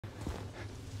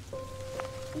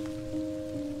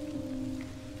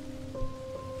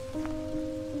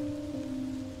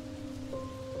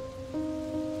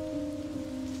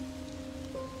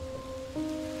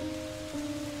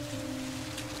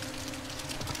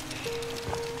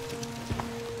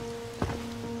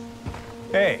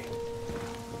Hey.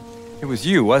 It was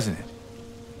you, wasn't it?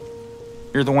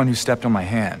 You're the one who stepped on my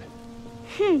hand.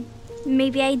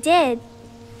 Maybe I did.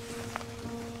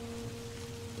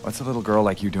 What's a little girl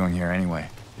like you doing here anyway?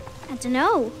 I don't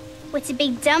know. What's a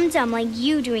big dum-dum like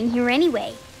you doing here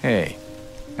anyway? Hey,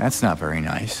 that's not very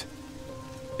nice.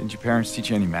 Didn't your parents teach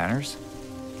you any manners?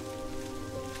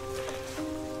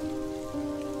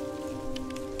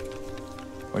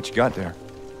 What you got there?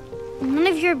 None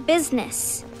of your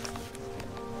business.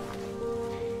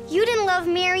 You didn't love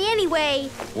Mary anyway.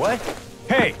 What?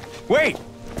 Hey, wait!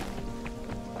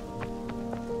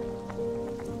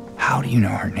 How do you know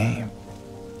her name?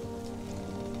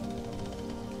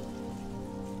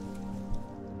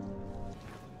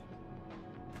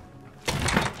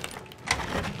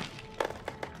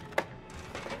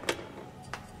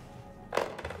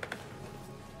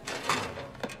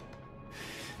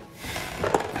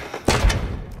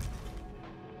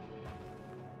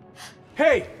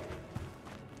 Hey!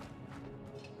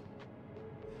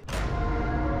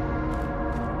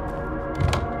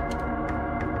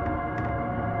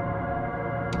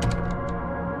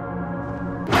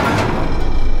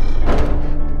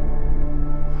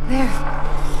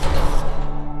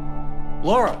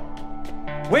 Laura!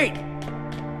 Wait!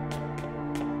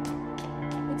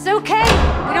 It's okay.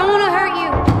 We don't want to hurt you.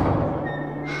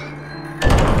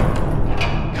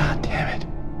 God damn it.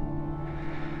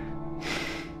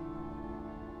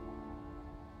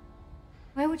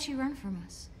 Why would she run from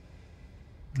us?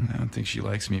 I don't think she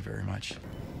likes me very much.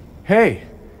 Hey!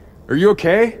 Are you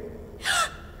okay?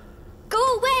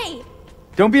 Go away!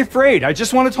 Don't be afraid, I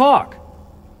just want to talk.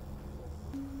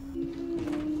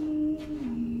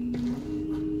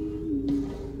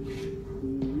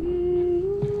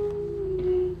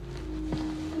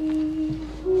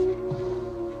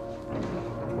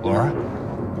 Laura?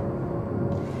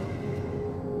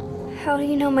 How do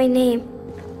you know my name?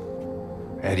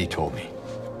 Eddie told me.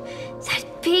 That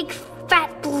big,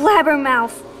 fat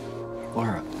blabbermouth.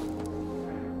 Laura,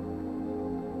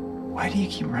 why do you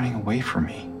keep running away from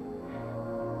me?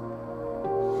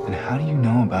 And how do you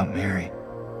know about Mary?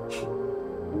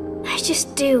 I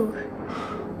just do.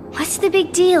 What's the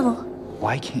big deal?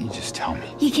 Why can't you just tell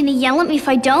me? You gonna yell at me if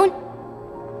I don't?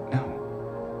 No.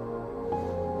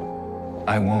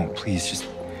 I won't, please, just...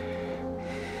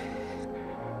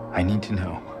 I need to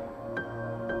know.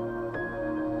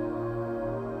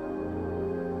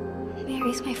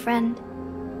 Mary's my friend.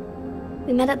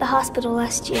 We met at the hospital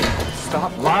last year.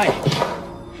 Stop lying!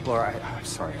 Laura, I'm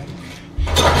sorry.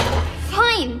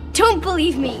 Fine, don't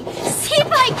believe me. See if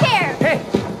I care! Hey!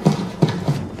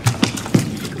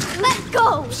 Let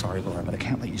go! I'm sorry, Laura, but I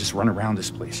can't let you just run around this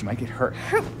place. You might get hurt.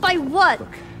 Hurt by what?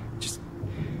 Look, just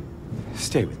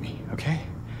stay with me, okay?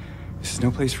 This is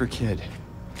no place for a kid.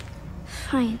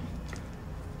 Fine.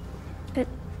 But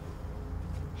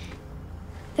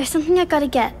there's something I gotta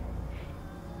get.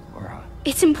 Laura,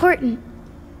 It's important.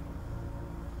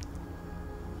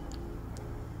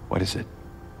 what is it?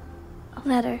 A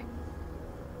letter.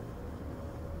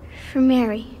 For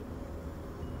Mary.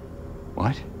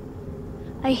 What?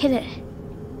 I hid it.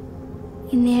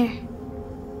 In there.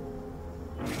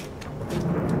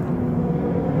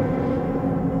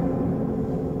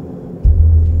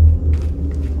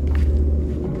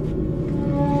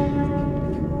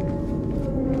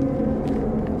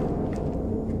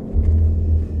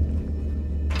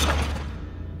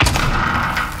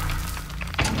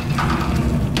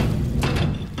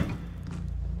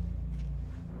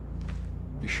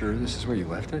 You sure this is where you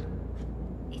left it?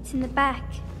 It's in the back.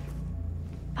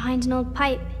 Behind an old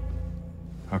pipe.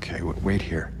 Okay, wait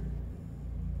here.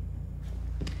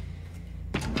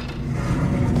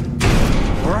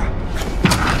 Laura?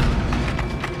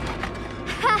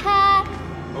 Haha!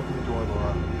 Open the door,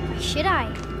 Laura. Why should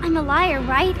I? I'm a liar,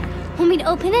 right? Want me to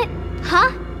open it?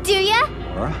 Huh? Do ya?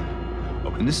 Laura,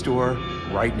 open this door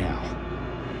right now.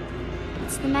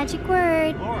 It's the magic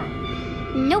word. Laura!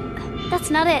 Nope, that's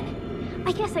not it.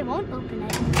 I guess I won't open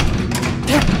it.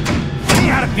 Get me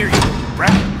out of here, you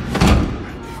rat!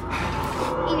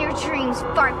 In your dreams,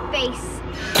 fart face.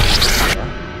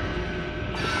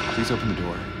 Please open the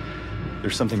door.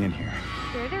 There's something in here.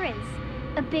 There there is.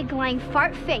 A big lying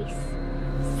fart face.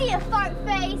 See ya, fart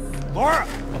face! Laura!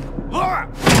 Laura!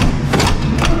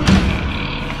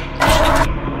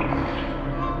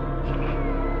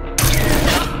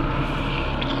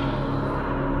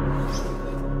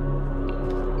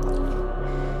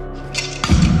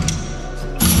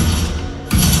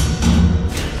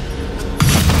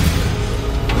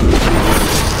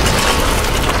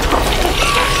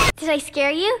 I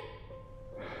scare you?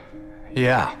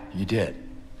 Yeah, you did.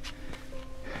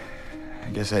 I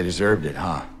guess I deserved it,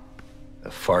 huh? The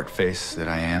fart face that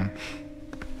I am.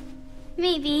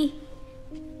 Maybe.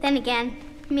 Then again,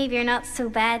 maybe you're not so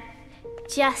bad.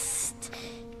 Just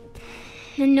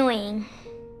annoying.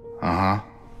 Uh-huh.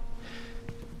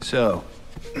 So,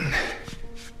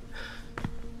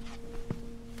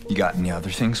 you got any other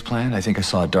things planned? I think I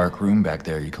saw a dark room back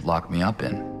there you could lock me up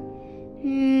in.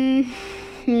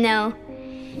 No.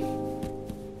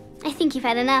 I think you've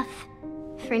had enough.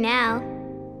 For now.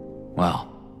 Well,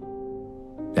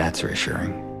 that's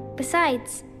reassuring.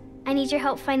 Besides, I need your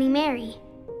help finding Mary.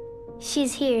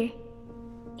 She's here.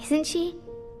 Isn't she?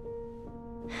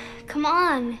 Come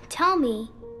on, tell me.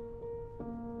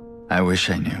 I wish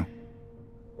I knew.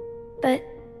 But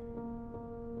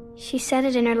she said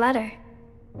it in her letter.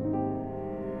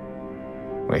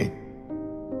 Wait.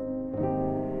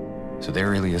 So there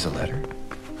really is a letter?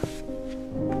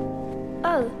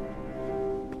 Oh.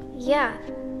 Yeah.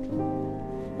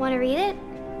 Want to read it?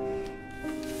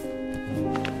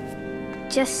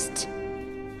 Just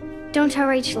don't tell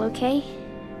Rachel, okay?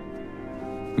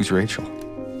 Who's Rachel?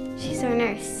 She's our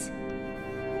nurse.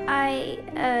 I,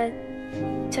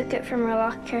 took it from her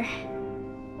locker.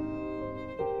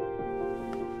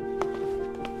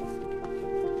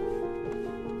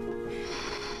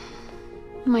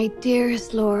 My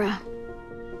dearest Laura,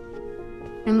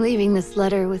 I'm leaving this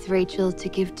letter with Rachel to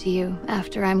give to you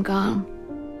after I'm gone.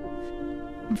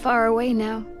 I'm far away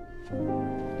now,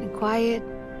 in a quiet,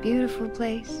 beautiful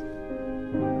place.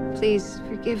 Please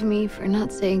forgive me for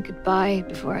not saying goodbye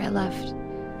before I left.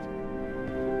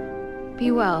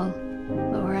 Be well,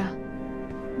 Laura.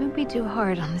 Don't be too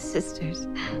hard on the sisters.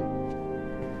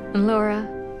 And Laura,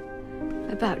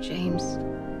 about James.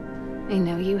 I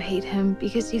know you hate him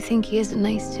because you think he isn't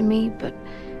nice to me, but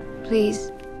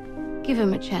please, give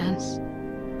him a chance.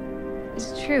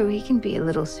 It's true, he can be a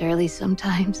little surly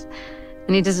sometimes,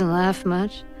 and he doesn't laugh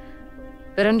much.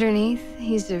 But underneath,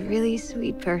 he's a really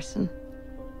sweet person.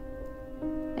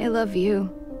 I love you,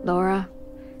 Laura.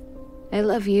 I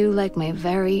love you like my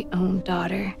very own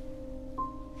daughter.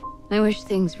 I wish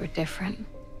things were different.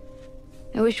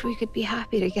 I wish we could be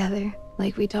happy together,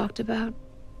 like we talked about.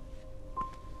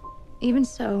 Even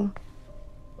so,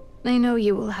 I know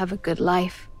you will have a good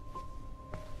life.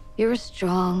 You're a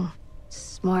strong,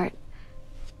 smart,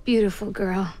 beautiful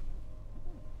girl.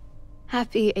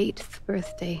 Happy 8th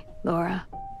birthday, Laura.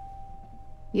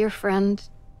 Your friend,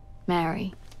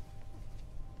 Mary.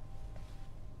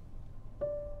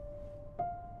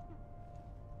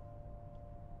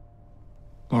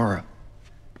 Laura.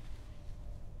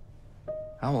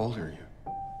 How old are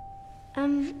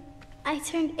you? I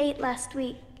turned 8 last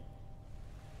week.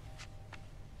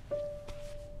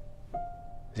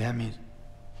 That means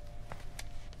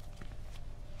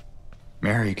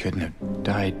Mary couldn't have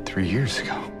died 3 years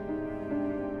ago.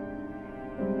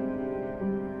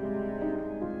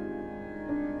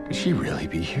 Could she really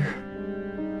be here?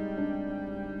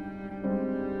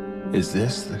 Is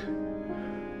this the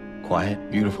quiet,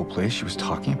 beautiful place she was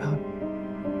talking about?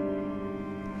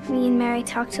 Me and Mary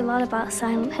talked a lot about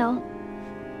Silent Hill.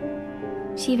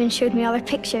 She even showed me all her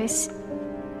pictures.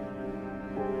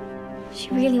 She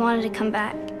really wanted to come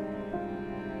back.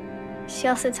 She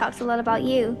also talked a lot about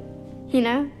you, you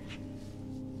know?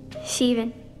 She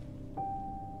even...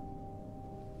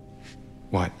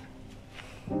 What?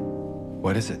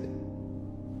 What is it?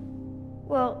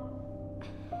 Well,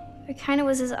 there kind of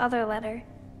was this other letter.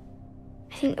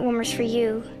 I think the one was for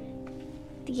you.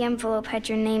 The envelope had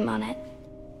your name on it.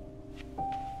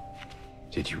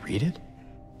 Did you read it?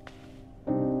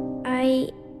 I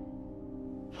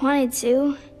wanted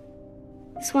to.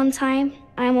 This one time,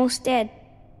 I almost did.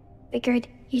 Figured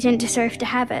you didn't deserve to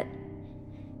have it.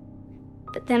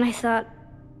 But then I thought,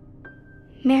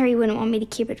 Mary wouldn't want me to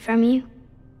keep it from you.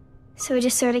 So I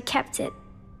just sort of kept it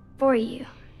for you.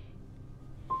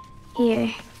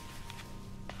 Here.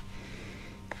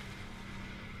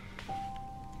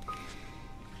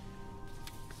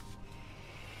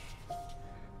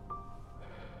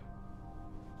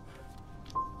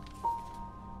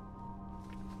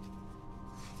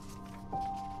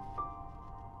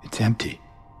 It's empty.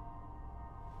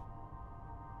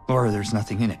 Laura, there's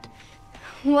nothing in it.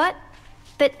 What?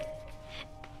 But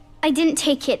I didn't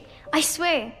take it. I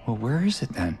swear. Well, where is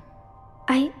it then?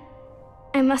 I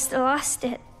must have lost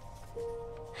it.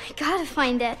 I gotta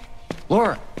find it.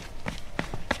 Laura!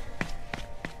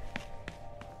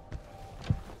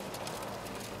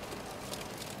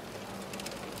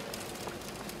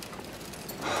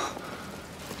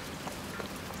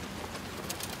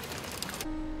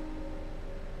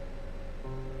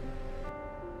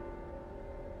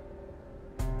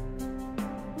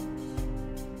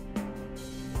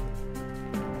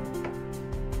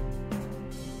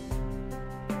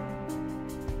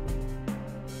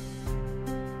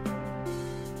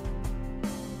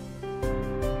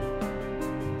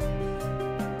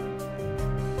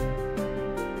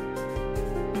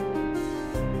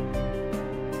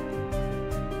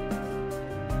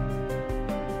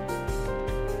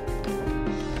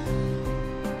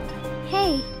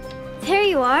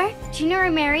 you are. Do you know where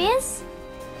Mary is?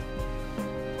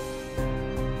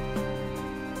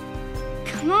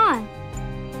 Come on.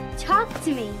 Talk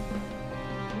to me.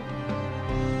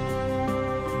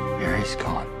 Mary's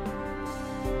gone.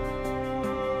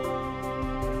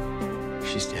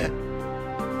 She's dead.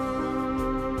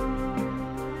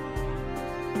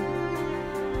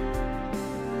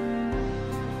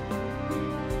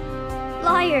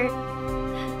 Liar.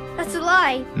 That's a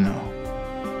lie. No.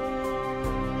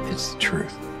 It's the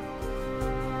truth.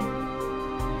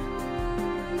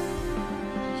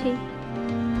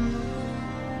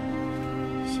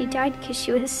 She died because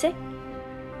she was sick.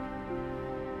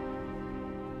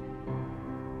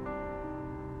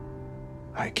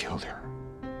 I killed her.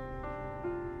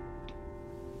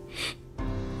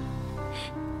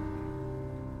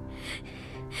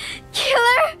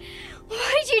 Killer!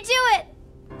 Why'd you do it?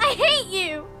 I hate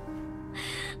you!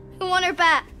 I want her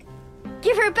back.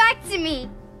 Give her back to me.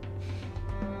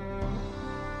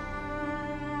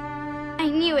 I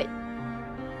knew it.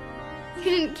 You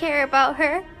didn't care about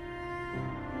her.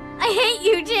 I hate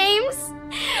you, James!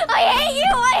 I hate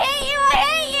you! I hate you! I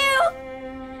hate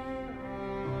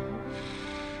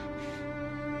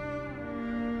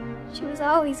you! She was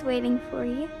always waiting for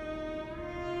you.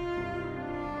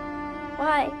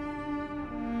 Why?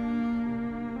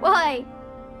 Why?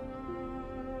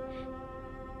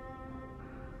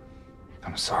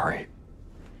 I'm sorry.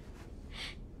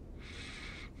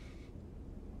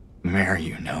 Mary,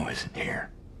 you know, isn't here.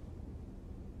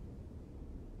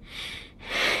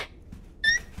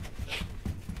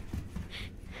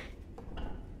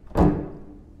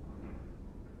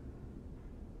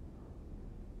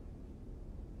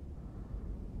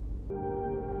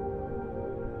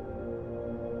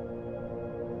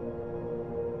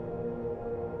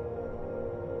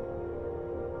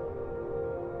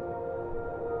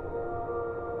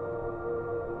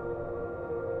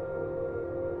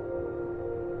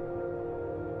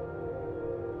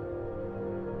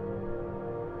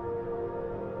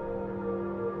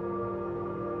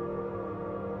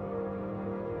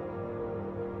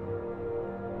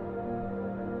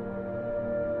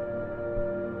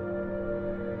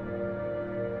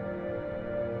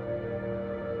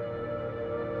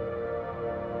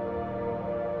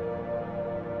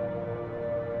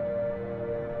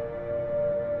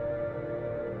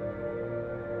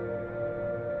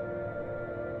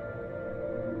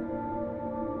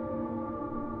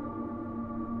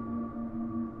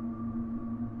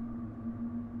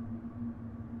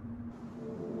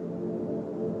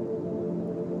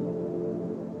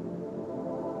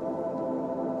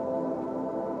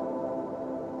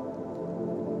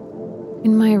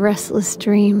 In my restless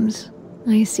dreams,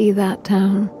 I see that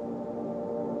town.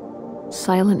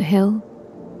 Silent Hill.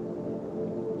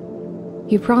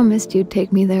 You promised you'd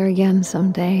take me there again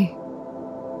someday.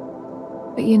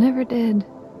 But you never did.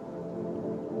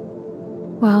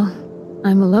 Well,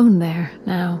 I'm alone there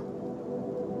now.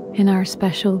 In our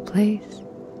special place.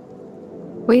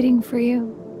 Waiting for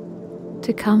you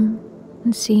to come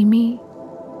and see me.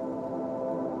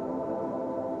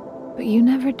 But you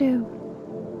never do.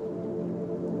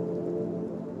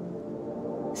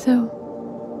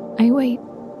 So, I wait,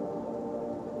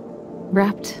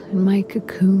 wrapped in my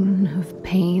cocoon of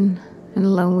pain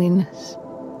and loneliness.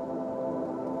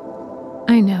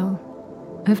 I know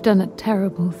I've done a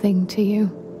terrible thing to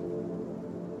you.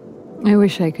 I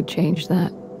wish I could change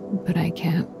that, but I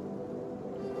can't.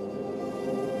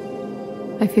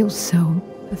 I feel so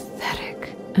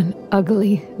pathetic and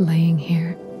ugly laying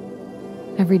here.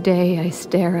 Every day I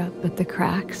stare up at the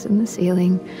cracks in the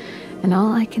ceiling, and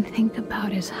all I can think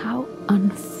about is how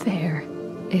unfair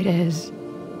it is.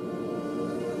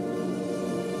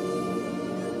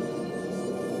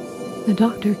 The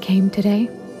doctor came today.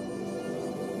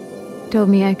 Told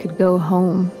me I could go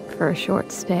home for a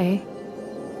short stay.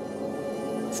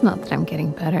 It's not that I'm getting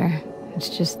better.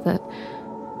 It's just that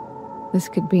this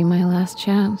could be my last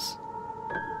chance.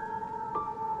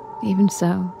 Even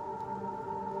so,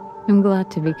 I'm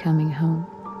glad to be coming home.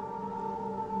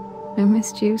 I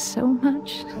missed you so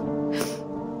much.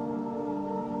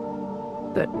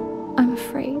 But I'm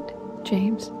afraid,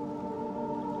 James.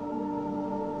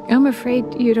 I'm afraid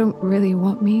you don't really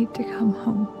want me to come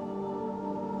home.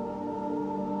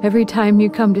 Every time you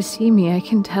come to see me, I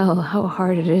can tell how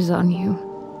hard it is on you.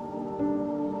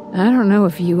 I don't know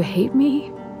if you hate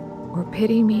me or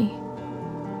pity me.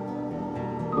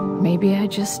 Maybe I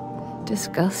just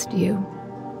disgust you.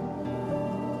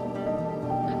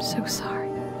 I'm so sorry.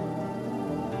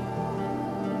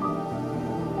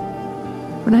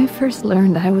 When I first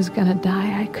learned I was gonna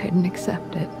die, I couldn't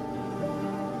accept it.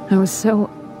 I was so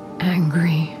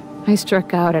angry I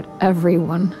struck out at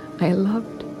everyone I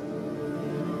loved.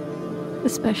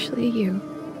 Especially you.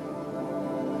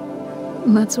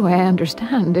 And that's why I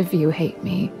understand if you hate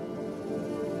me.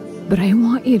 But I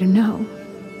want you to know,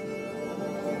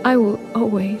 I will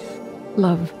always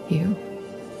love you.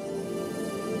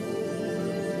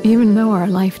 Even though our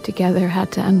life together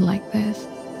had to end like this,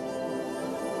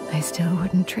 I still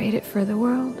wouldn't trade it for the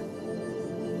world.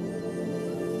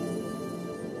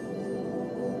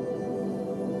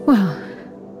 Well,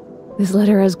 this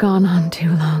letter has gone on too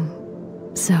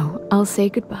long, so I'll say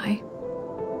goodbye.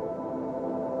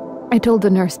 I told the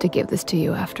nurse to give this to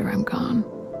you after I'm gone.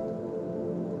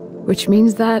 Which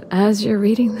means that as you're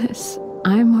reading this,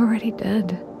 I'm already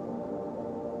dead.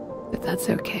 But that's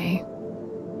okay.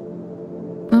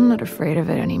 I'm not afraid of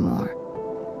it anymore.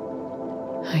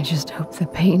 I just hope the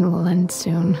pain will end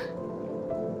soon,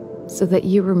 so that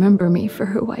you remember me for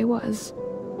who I was,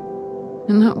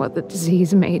 and not what the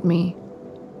disease made me.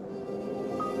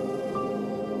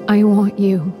 I want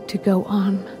you to go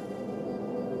on.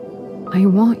 I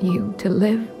want you to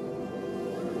live.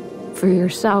 For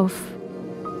yourself,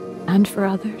 and for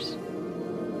others.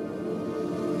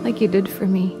 Like you did for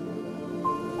me.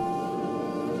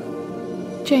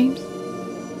 James,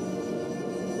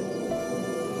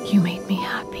 you made me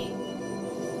happy.